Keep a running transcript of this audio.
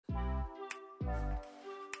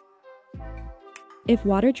If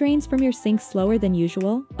water drains from your sink slower than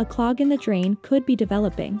usual, a clog in the drain could be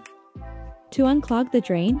developing. To unclog the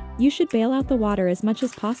drain, you should bail out the water as much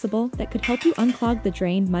as possible. That could help you unclog the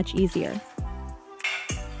drain much easier.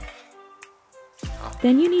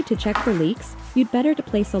 Then you need to check for leaks. You'd better to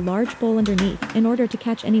place a large bowl underneath in order to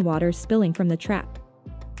catch any water spilling from the trap.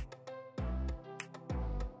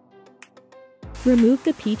 Remove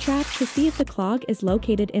the P-trap to see if the clog is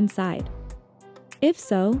located inside. If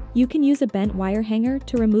so, you can use a bent wire hanger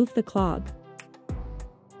to remove the clog.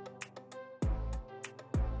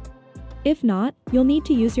 If not, you'll need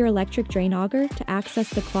to use your electric drain auger to access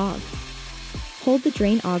the clog. Hold the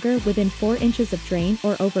drain auger within 4 inches of drain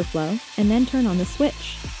or overflow, and then turn on the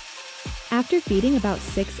switch. After feeding about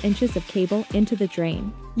 6 inches of cable into the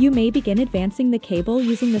drain, you may begin advancing the cable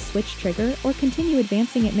using the switch trigger or continue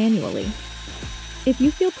advancing it manually. If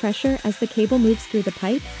you feel pressure as the cable moves through the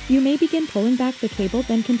pipe, you may begin pulling back the cable,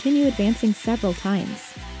 then continue advancing several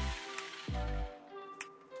times.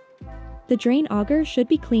 The drain auger should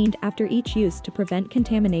be cleaned after each use to prevent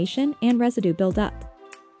contamination and residue buildup.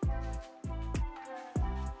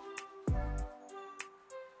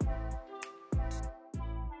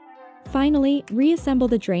 Finally, reassemble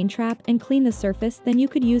the drain trap and clean the surface, then you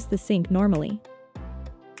could use the sink normally.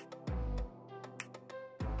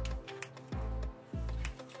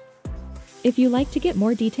 If you like to get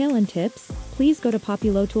more detail and tips, please go to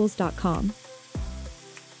populotools.com.